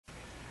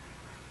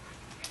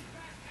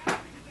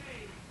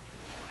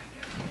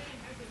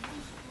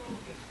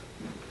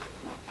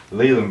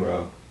Leland,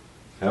 bro.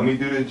 Help me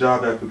do this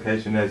job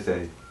application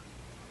essay.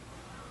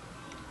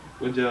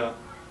 What job?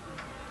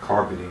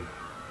 Carpeting.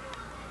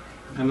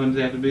 How long does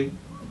it have to be?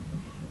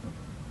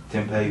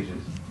 10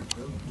 pages.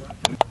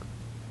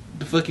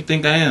 The fuck you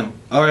think I am?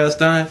 R.L.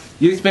 Stein?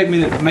 You expect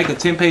me to make a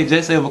 10-page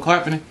essay over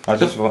carpeting?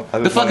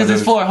 The fuck is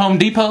this for? Home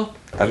Depot?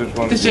 I just want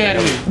to get this shit out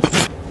of here.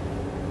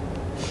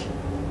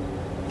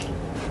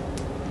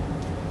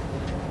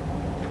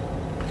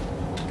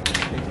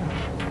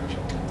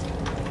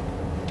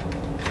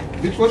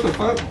 Bitch, what the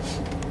fuck?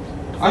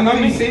 I know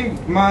you seen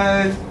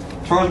my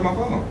charge my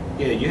phone.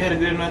 Yeah, you had a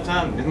good enough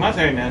time. It's my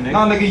turn now, nigga.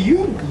 Nah, nigga,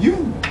 you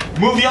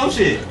move your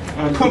shit.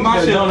 Put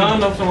my shit on. I don't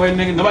know somewhere,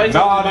 nigga. Nobody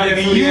told you about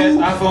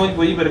your iPhone,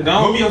 but you better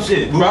go. Move your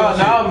shit. Bro,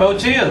 no, bro,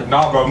 chill.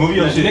 Nah, bro, move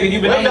your shit. Nigga,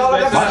 you been on y'all, I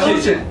got my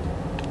solution.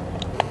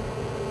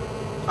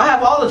 I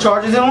have all the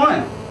charges in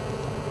one.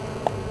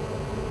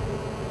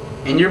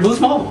 In your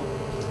Boost Mobile.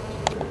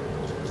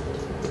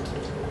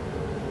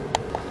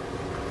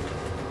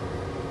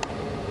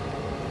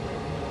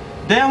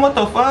 Damn, what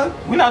the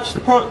fuck? We not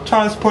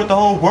trying to support the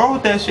whole world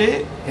with that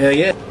shit. Hell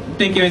yeah. You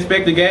think you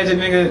Inspector Gadget,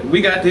 nigga?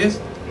 We got this.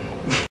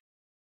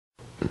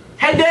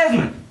 Hey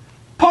Desmond,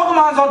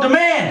 Pokemon's on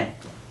demand.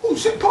 Oh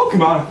shit,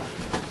 Pokemon.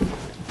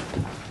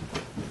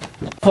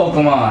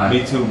 Pokemon.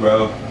 Me too,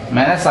 bro.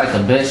 Man, that's like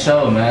the best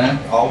show, man.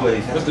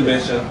 Always. What's the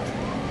best show?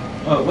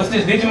 Oh, what's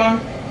this, Digimon?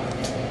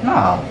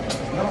 No.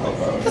 No,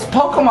 bro. It's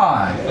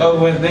Pokemon.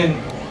 Oh, well then,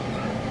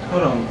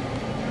 hold on.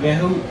 Then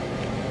who?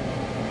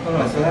 Hold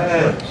on.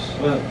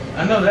 Well,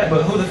 I know that,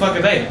 but who the fuck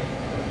are they?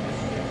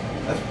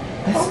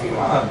 That's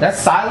Pokemon. That's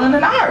Silent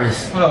and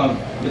Iris. Hold on.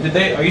 But did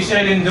they? Are you sure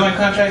they didn't join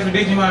contracts with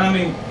Digimon? I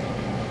mean,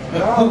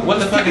 what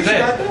the fuck is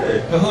that?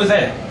 But who is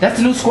that? That's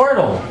the new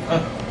Squirtle.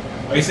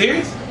 Are you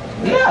serious?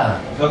 Yeah.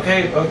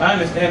 Okay, I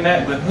understand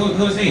that, but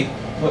who's he?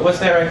 What's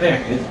that right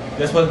there?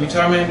 That's supposed to be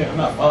Charmander? I'm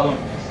not following.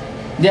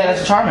 Yeah,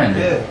 that's Charmander.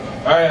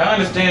 Yeah. Alright, I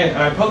understand.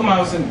 Alright,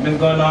 Pokemon's been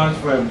going on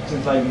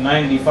since like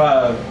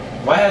 95.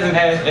 Why hasn't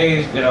Ash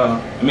aged at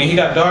all? I mean, he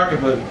got darker,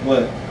 but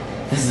what?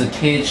 This is a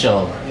kid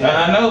show.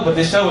 Yeah. I know, but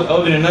this show is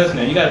older than us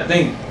now. You gotta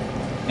think.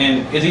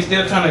 And is he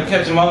still trying to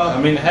catch them all?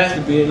 I mean, it has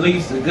to be at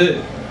least a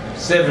good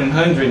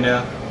 700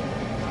 now.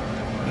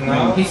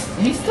 No.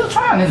 He's still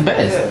trying his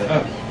best.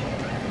 Yeah.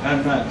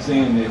 I'm not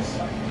seeing this.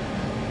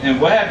 And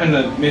what happened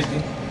to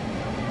Misty?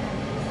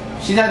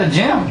 She's at the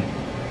gym.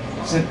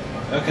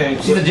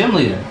 Okay. She's a gym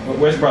leader.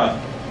 Where's Brock?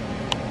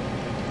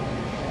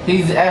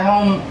 He's at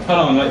home.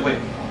 Hold on, wait.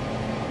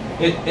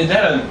 Is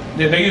that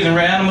they're using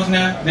rare animals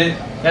now?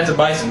 That's a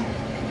bison.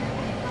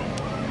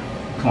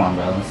 Come on,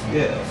 bro.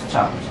 Yeah. Let's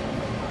challenge.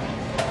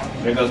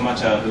 There goes my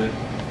childhood.